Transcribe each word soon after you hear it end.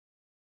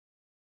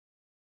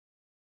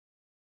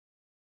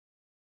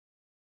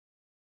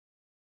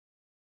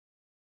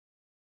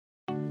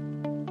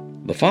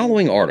The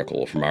following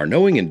article from our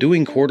Knowing and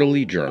Doing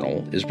Quarterly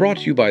Journal is brought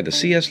to you by the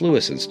C.S.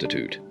 Lewis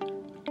Institute.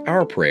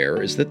 Our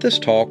prayer is that this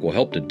talk will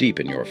help to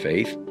deepen your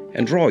faith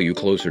and draw you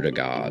closer to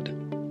God.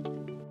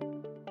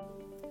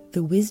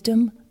 The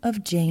Wisdom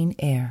of Jane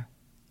Eyre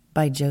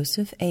by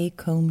Joseph A.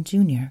 Combe,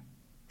 Jr.,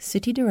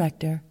 City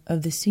Director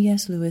of the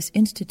C.S. Lewis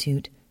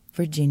Institute,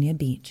 Virginia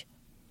Beach.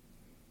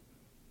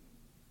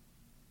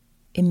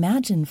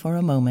 Imagine for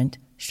a moment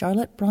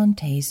Charlotte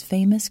Bronte's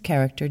famous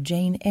character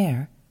Jane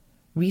Eyre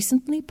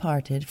recently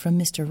parted from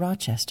Mr.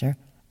 Rochester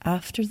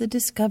after the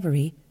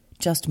discovery,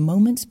 just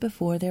moments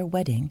before their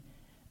wedding,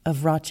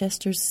 of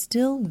Rochester's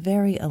still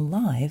very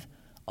alive,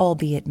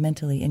 albeit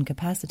mentally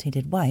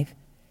incapacitated wife,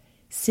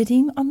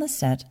 sitting on the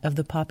set of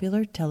the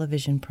popular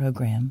television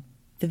program,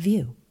 The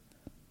View.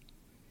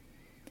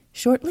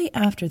 Shortly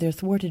after their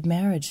thwarted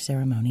marriage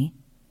ceremony,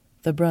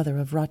 the brother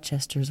of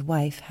Rochester's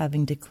wife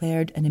having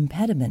declared an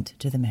impediment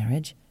to the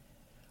marriage,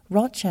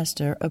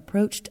 Rochester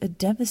approached a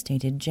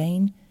devastated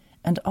Jane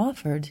and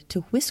offered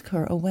to whisk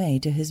her away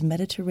to his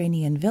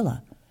Mediterranean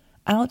villa,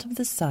 out of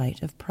the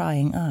sight of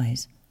prying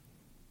eyes.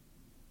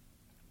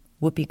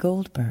 Whoopi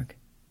Goldberg.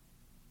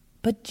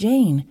 But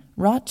Jane,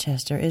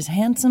 Rochester is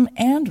handsome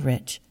and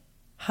rich.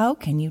 How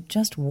can you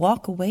just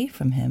walk away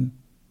from him?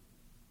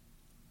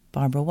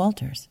 Barbara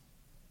Walters.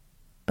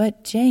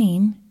 But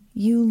Jane,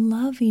 you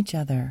love each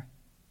other.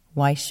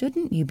 Why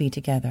shouldn't you be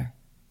together?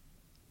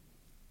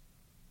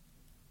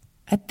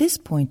 At this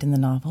point in the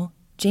novel,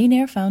 Jane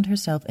Eyre found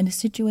herself in a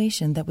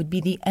situation that would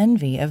be the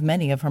envy of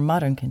many of her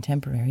modern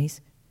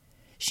contemporaries.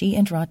 She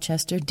and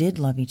Rochester did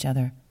love each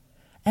other,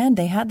 and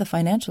they had the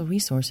financial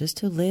resources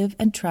to live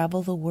and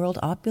travel the world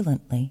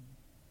opulently.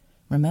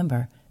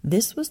 Remember,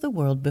 this was the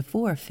world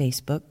before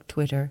Facebook,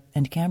 Twitter,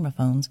 and camera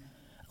phones.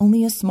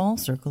 Only a small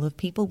circle of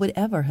people would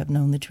ever have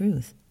known the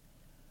truth.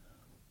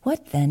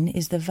 What, then,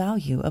 is the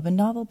value of a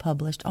novel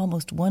published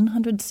almost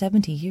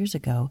 170 years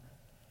ago,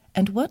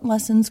 and what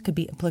lessons could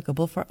be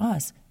applicable for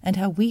us and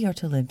how we are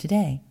to live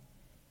today?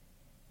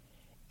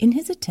 In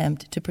his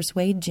attempt to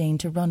persuade Jane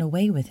to run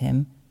away with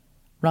him,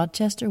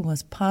 Rochester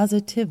was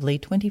positively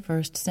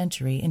 21st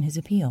century in his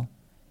appeal.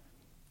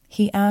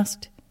 He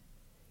asked,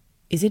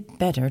 "Is it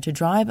better to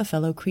drive a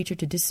fellow creature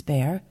to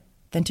despair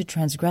than to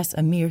transgress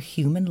a mere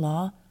human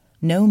law,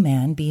 no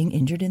man being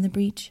injured in the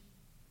breach?"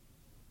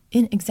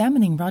 In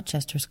examining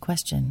Rochester's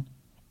question,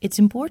 it's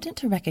important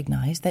to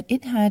recognize that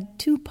it had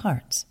two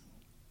parts.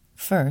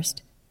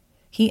 First,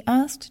 he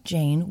asked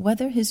Jane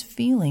whether his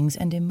feelings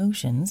and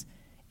emotions,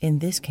 in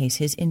this case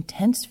his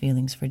intense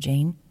feelings for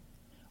Jane,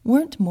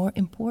 weren't more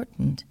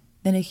important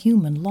than a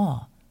human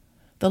law,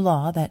 the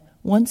law that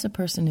once a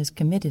person is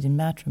committed in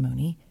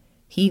matrimony,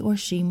 he or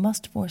she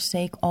must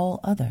forsake all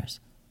others.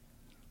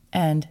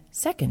 And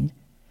second,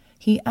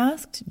 he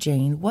asked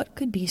Jane what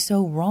could be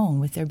so wrong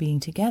with their being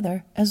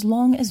together as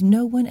long as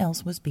no one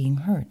else was being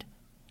hurt.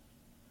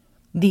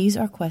 These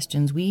are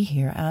questions we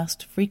hear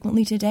asked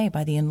frequently today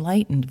by the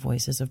enlightened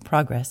voices of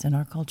progress in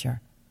our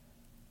culture.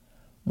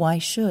 Why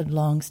should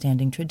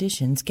long-standing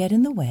traditions get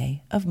in the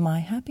way of my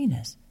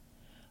happiness?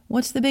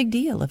 What's the big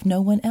deal if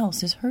no one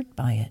else is hurt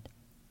by it?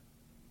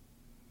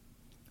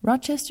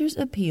 Rochester's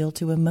appeal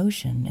to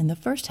emotion in the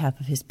first half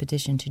of his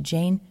petition to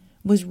Jane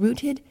was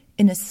rooted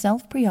in a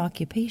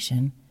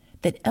self-preoccupation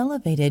that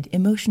elevated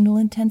emotional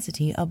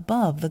intensity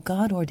above the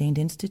God-ordained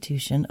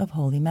institution of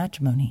holy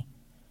matrimony.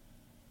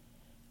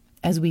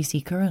 As we see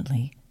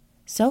currently,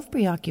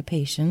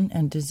 self-preoccupation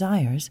and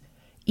desires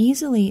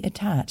easily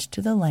attach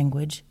to the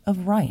language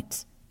of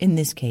rights. In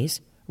this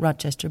case,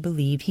 Rochester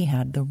believed he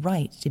had the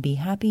right to be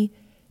happy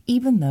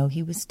even though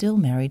he was still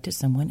married to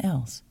someone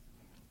else.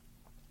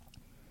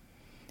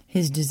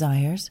 His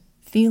desires,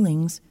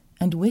 feelings,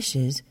 and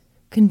wishes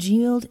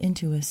congealed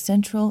into a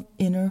central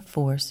inner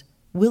force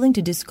willing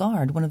to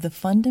discard one of the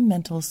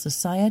fundamental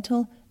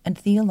societal and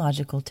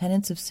theological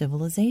tenets of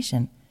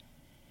civilization,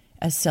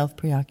 as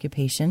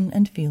self-preoccupation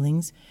and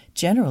feelings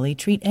generally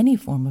treat any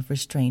form of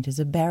restraint as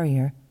a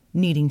barrier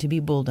needing to be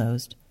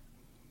bulldozed.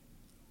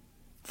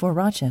 For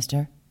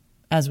Rochester,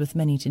 as with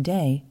many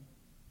today,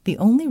 the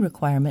only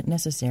requirement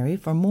necessary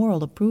for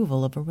moral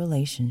approval of a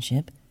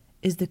relationship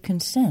is the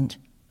consent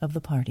of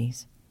the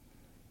parties.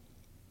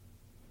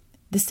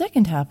 The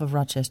second half of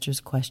Rochester's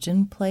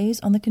question plays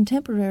on the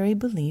contemporary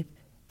belief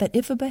that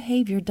if a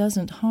behavior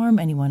doesn't harm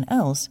anyone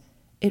else,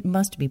 it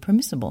must be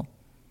permissible.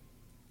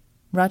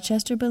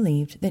 Rochester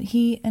believed that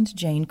he and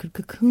Jane could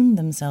cocoon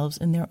themselves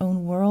in their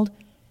own world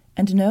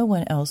and no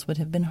one else would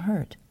have been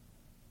hurt.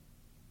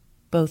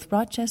 Both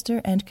Rochester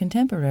and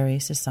contemporary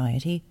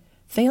society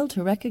fail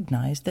to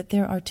recognize that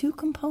there are two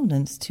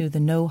components to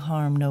the no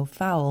harm, no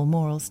foul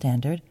moral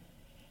standard,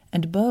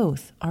 and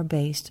both are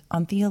based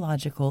on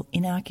theological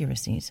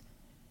inaccuracies.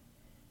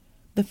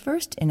 The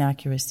first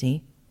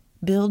inaccuracy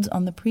builds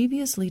on the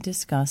previously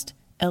discussed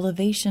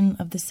elevation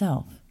of the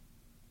self.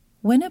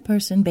 When a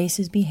person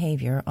bases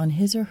behavior on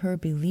his or her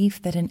belief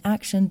that an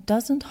action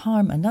doesn't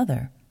harm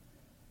another,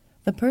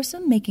 the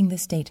person making the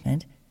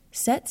statement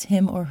sets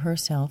him or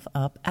herself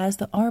up as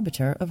the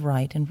arbiter of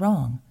right and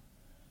wrong.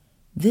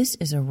 This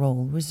is a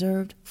role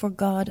reserved for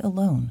God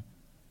alone.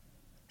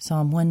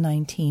 Psalm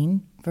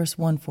 119, verse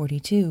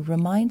 142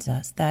 reminds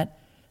us that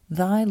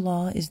thy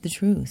law is the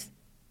truth.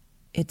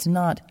 It's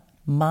not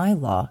my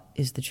law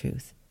is the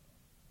truth.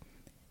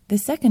 The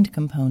second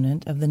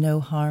component of the no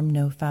harm,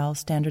 no foul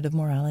standard of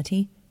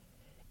morality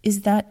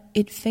is that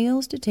it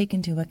fails to take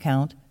into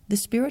account the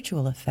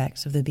spiritual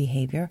effects of the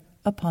behavior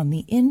upon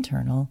the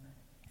internal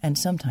and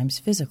sometimes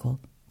physical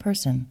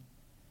person.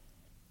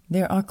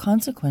 There are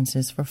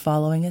consequences for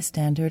following a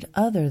standard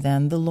other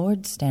than the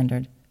Lord's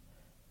standard.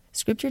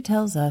 Scripture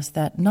tells us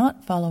that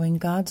not following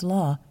God's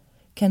law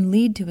can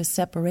lead to a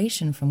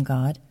separation from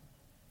God,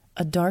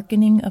 a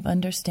darkening of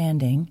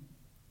understanding,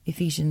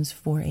 Ephesians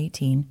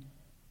 4:18,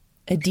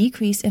 a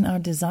decrease in our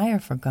desire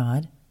for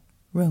God,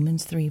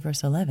 Romans 3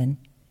 verse 11,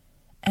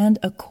 and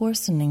a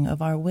coarsening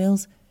of our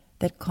wills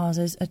that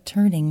causes a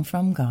turning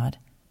from God,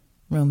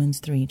 Romans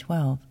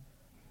 3:12.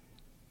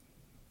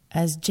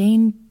 As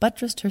Jane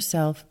buttressed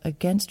herself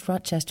against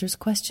Rochester's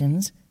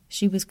questions,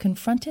 she was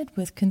confronted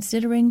with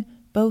considering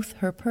both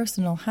her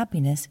personal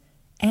happiness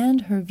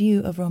and her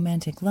view of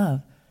romantic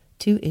love,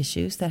 two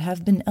issues that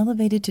have been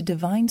elevated to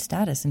divine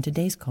status in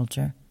today's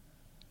culture.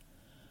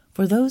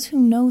 For those who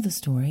know the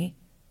story,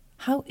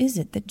 how is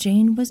it that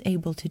Jane was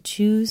able to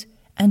choose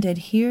and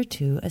adhere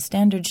to a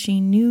standard she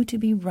knew to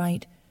be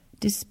right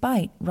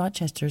despite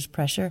Rochester's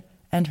pressure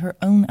and her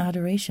own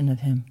adoration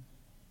of him?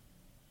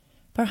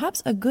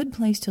 Perhaps a good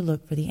place to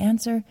look for the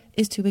answer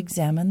is to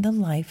examine the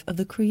life of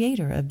the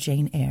creator of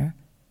Jane Eyre,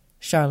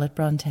 Charlotte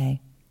Brontë.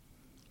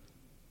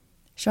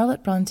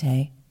 Charlotte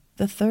Brontë,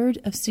 the third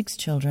of 6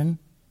 children,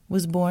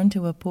 was born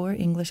to a poor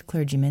English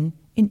clergyman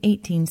in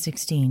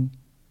 1816.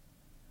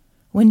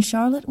 When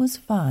Charlotte was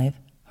 5,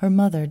 her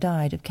mother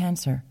died of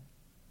cancer.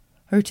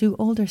 Her 2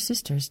 older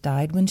sisters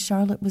died when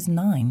Charlotte was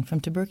 9 from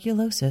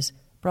tuberculosis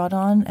brought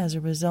on as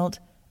a result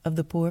of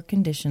the poor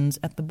conditions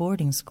at the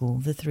boarding school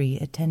the 3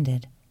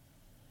 attended.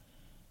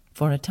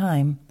 For a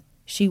time,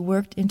 she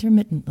worked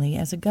intermittently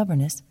as a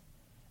governess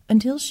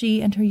until she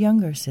and her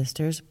younger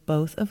sisters,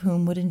 both of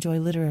whom would enjoy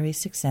literary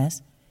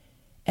success,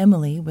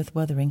 Emily with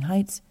Wuthering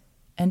Heights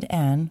and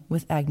Anne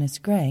with Agnes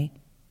Grey,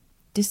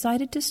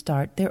 decided to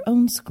start their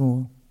own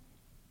school.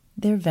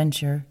 Their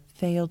venture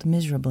failed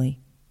miserably.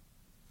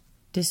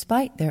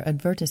 Despite their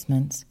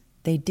advertisements,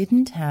 they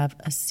didn't have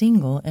a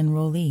single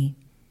enrollee.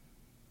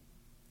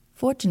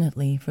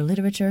 Fortunately for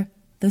literature,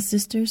 the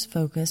sisters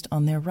focused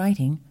on their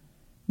writing,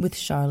 with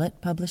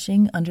Charlotte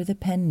publishing under the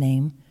pen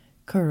name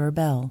Currer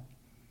Bell.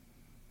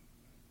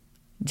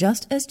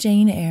 Just as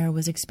Jane Eyre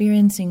was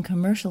experiencing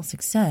commercial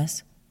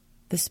success,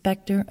 the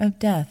specter of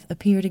death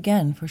appeared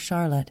again for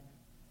Charlotte.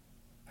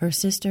 Her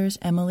sisters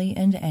Emily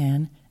and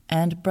Anne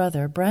and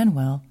brother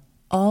Branwell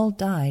all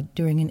died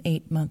during an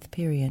 8-month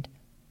period.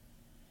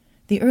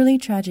 The early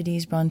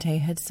tragedies Brontë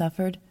had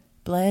suffered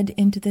bled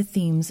into the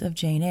themes of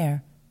Jane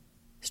Eyre: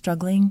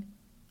 struggling,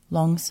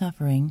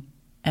 long-suffering,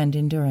 and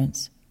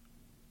endurance.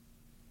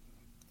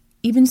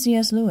 Even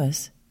C.S.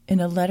 Lewis,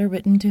 in a letter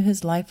written to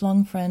his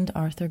lifelong friend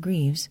Arthur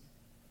Greeves,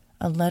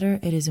 a letter,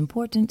 it is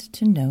important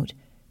to note,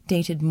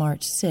 dated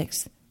March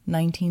 6,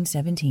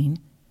 1917,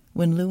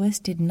 when Lewis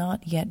did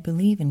not yet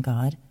believe in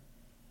God,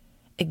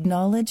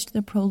 acknowledged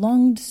the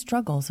prolonged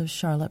struggles of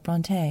Charlotte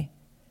Brontë.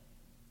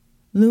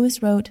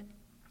 Lewis wrote,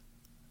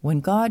 "When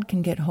God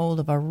can get hold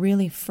of a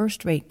really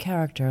first-rate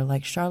character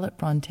like Charlotte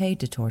Brontë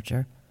to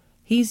torture,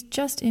 he's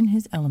just in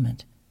his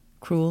element,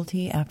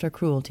 cruelty after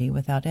cruelty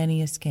without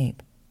any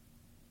escape."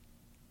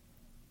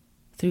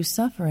 Through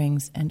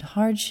sufferings and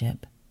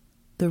hardship,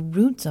 the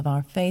roots of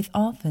our faith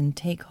often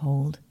take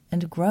hold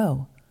and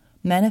grow,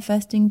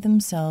 manifesting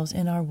themselves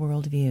in our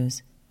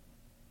worldviews.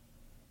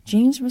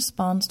 Jane's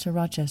response to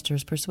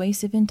Rochester's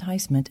persuasive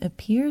enticement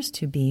appears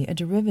to be a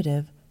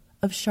derivative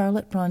of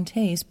Charlotte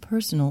Brontë's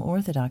personal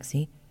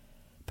orthodoxy,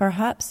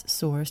 perhaps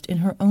sourced in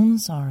her own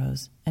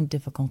sorrows and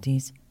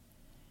difficulties.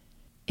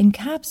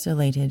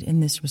 Encapsulated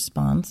in this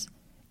response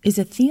is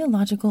a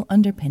theological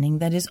underpinning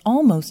that is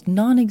almost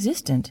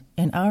non-existent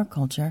in our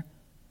culture,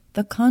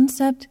 the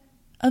concept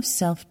of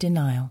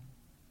self-denial.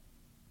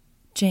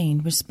 Jane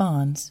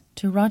responds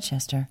to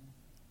Rochester,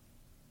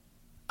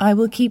 "I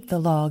will keep the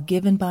law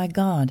given by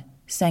God,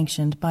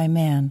 sanctioned by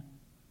man.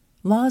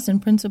 Laws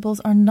and principles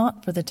are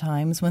not for the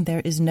times when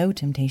there is no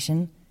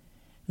temptation.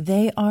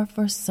 They are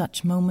for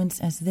such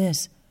moments as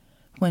this,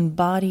 when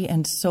body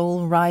and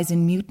soul rise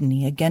in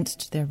mutiny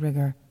against their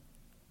rigor.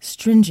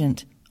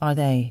 Stringent are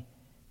they,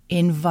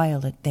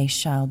 inviolate they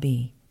shall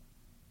be."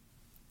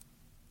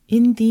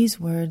 In these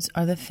words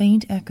are the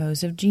faint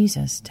echoes of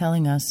Jesus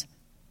telling us,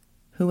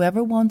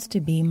 "Whoever wants to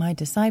be my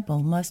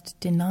disciple must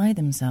deny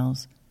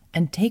themselves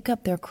and take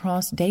up their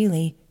cross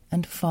daily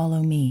and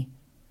follow me.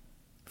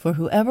 For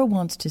whoever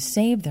wants to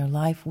save their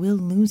life will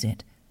lose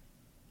it,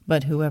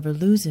 but whoever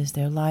loses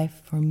their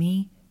life for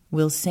me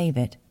will save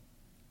it."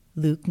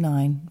 Luke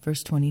 9,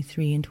 verse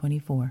 23 and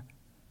 24.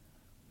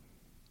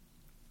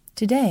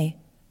 Today,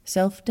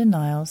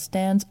 self-denial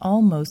stands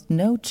almost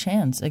no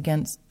chance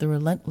against the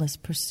relentless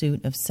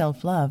pursuit of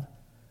self-love,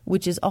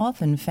 which is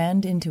often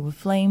fanned into a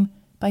flame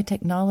by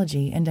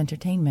technology and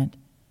entertainment.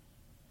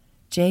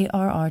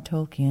 J.R.R.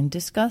 Tolkien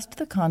discussed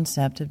the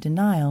concept of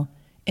denial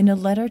in a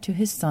letter to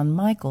his son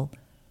Michael,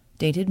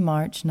 dated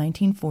March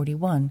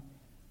 1941.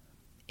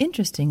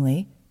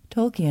 Interestingly,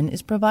 Tolkien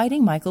is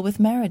providing Michael with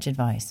marriage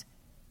advice.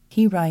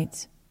 He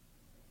writes,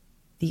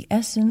 "The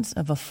essence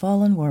of a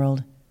fallen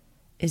world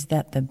is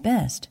that the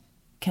best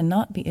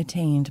cannot be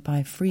attained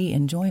by free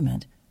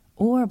enjoyment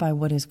or by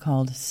what is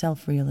called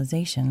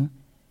self-realization,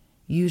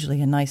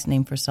 usually a nice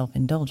name for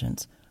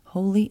self-indulgence,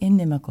 wholly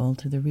inimical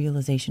to the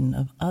realization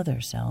of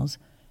other selves,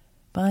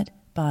 but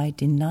by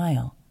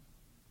denial,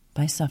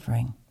 by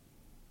suffering."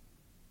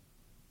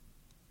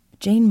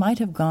 Jane might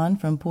have gone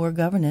from poor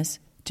governess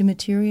to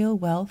material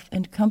wealth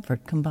and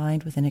comfort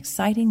combined with an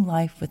exciting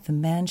life with the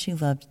man she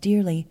loved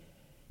dearly,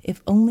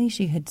 if only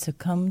she had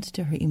succumbed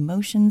to her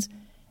emotions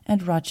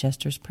and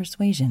Rochester's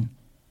persuasion.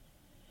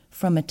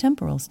 From a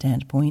temporal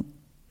standpoint,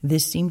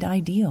 this seemed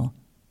ideal,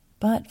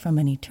 but from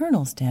an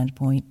eternal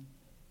standpoint,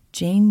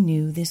 Jane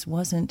knew this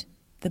wasn't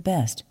the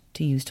best,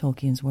 to use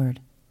Tolkien's word.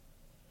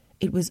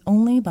 It was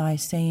only by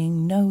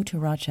saying no to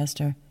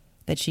Rochester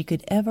that she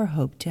could ever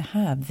hope to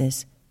have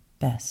this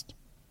best.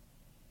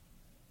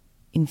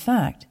 In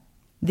fact,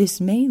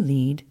 this may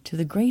lead to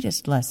the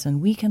greatest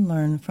lesson we can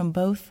learn from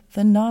both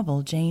the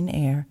novel Jane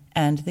Eyre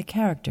and the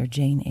character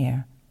Jane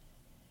Eyre.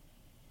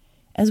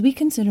 As we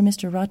consider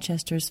Mr.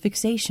 Rochester's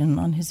fixation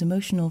on his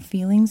emotional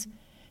feelings,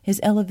 his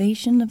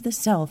elevation of the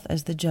self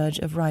as the judge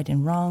of right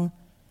and wrong,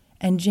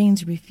 and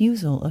Jane's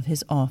refusal of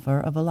his offer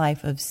of a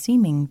life of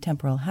seeming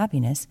temporal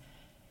happiness,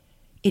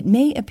 it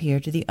may appear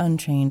to the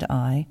untrained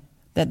eye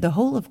that the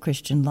whole of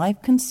Christian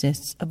life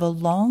consists of a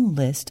long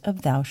list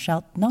of thou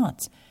shalt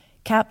nots,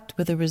 capped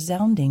with a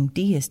resounding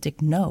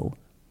deistic no.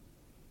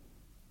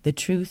 The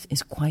truth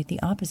is quite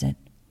the opposite.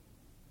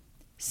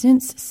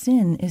 Since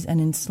sin is an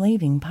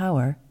enslaving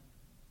power,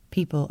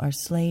 people are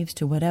slaves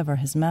to whatever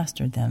has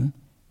mastered them,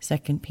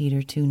 2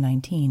 Peter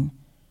 2:19.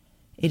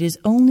 It is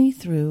only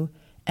through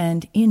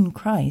and in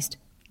Christ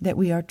that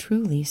we are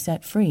truly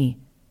set free.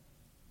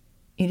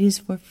 It is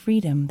for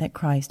freedom that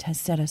Christ has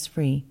set us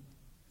free,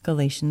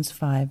 Galatians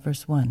 5,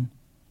 verse 1.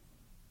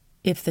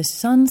 If the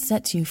Son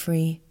sets you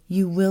free,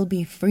 you will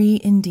be free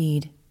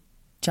indeed,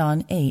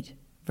 John 8,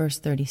 verse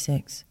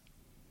 36.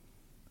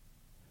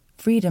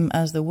 Freedom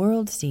as the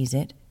world sees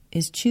it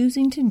is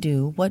choosing to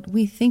do what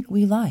we think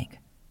we like.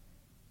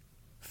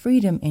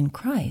 Freedom in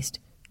Christ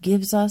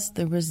gives us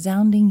the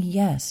resounding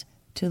yes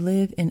to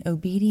live in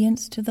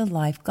obedience to the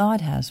life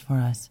God has for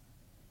us.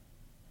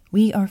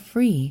 We are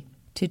free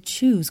to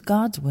choose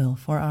God's will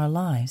for our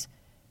lives,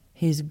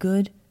 His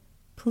good,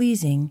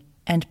 pleasing,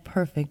 and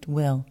perfect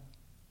will,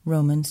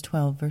 Romans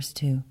 12, verse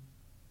 2.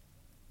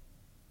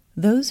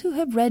 Those who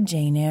have read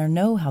Jane Eyre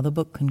know how the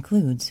book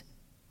concludes.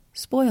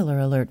 Spoiler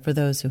alert for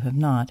those who have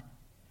not.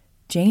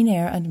 Jane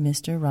Eyre and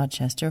Mr.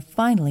 Rochester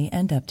finally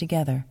end up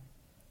together.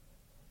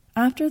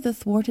 After the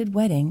thwarted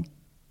wedding,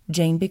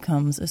 Jane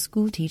becomes a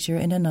schoolteacher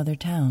in another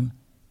town.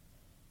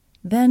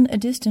 Then a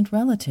distant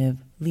relative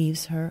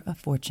leaves her a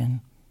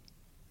fortune.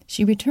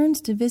 She returns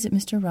to visit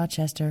Mr.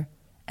 Rochester,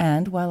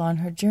 and while on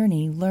her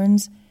journey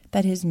learns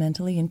that his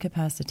mentally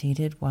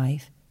incapacitated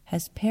wife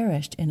has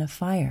perished in a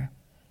fire,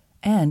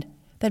 and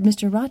that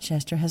Mr.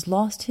 Rochester has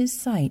lost his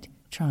sight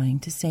trying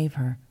to save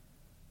her.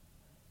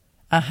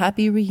 A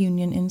happy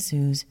reunion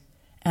ensues,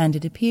 and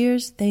it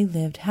appears they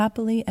lived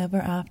happily ever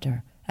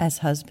after as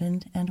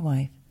husband and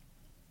wife.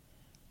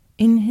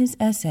 In his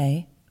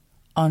essay,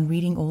 On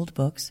Reading Old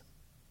Books,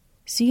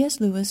 C.S.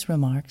 Lewis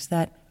remarks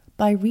that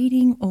by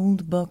reading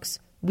old books,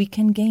 we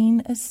can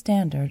gain a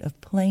standard of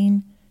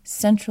plain,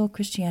 central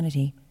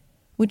Christianity,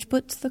 which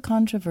puts the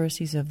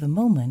controversies of the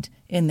moment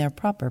in their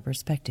proper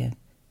perspective.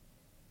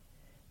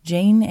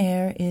 Jane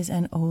Eyre is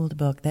an old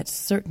book that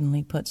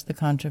certainly puts the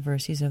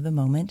controversies of the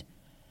moment,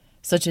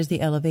 such as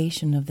the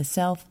elevation of the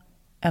self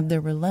and the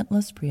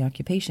relentless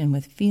preoccupation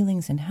with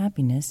feelings and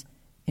happiness,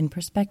 in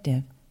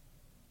perspective.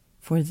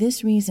 For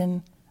this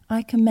reason,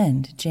 I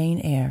commend Jane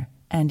Eyre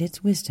and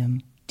its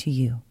wisdom to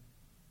you.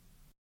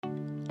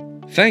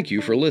 Thank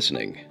you for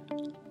listening.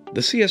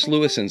 The C.S.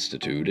 Lewis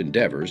Institute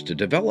endeavors to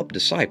develop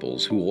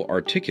disciples who will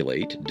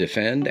articulate,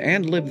 defend,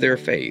 and live their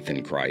faith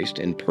in Christ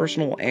in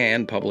personal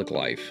and public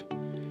life.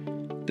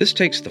 This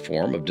takes the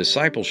form of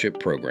discipleship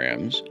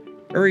programs,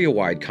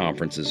 area-wide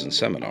conferences and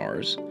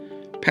seminars,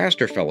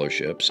 pastor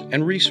fellowships,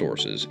 and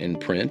resources in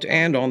print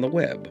and on the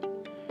web.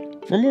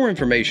 For more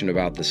information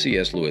about the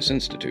C.S. Lewis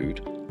Institute,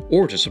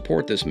 or to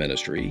support this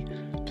ministry,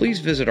 please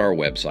visit our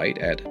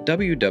website at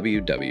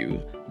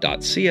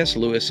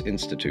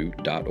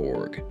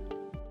www.cslewisinstitute.org.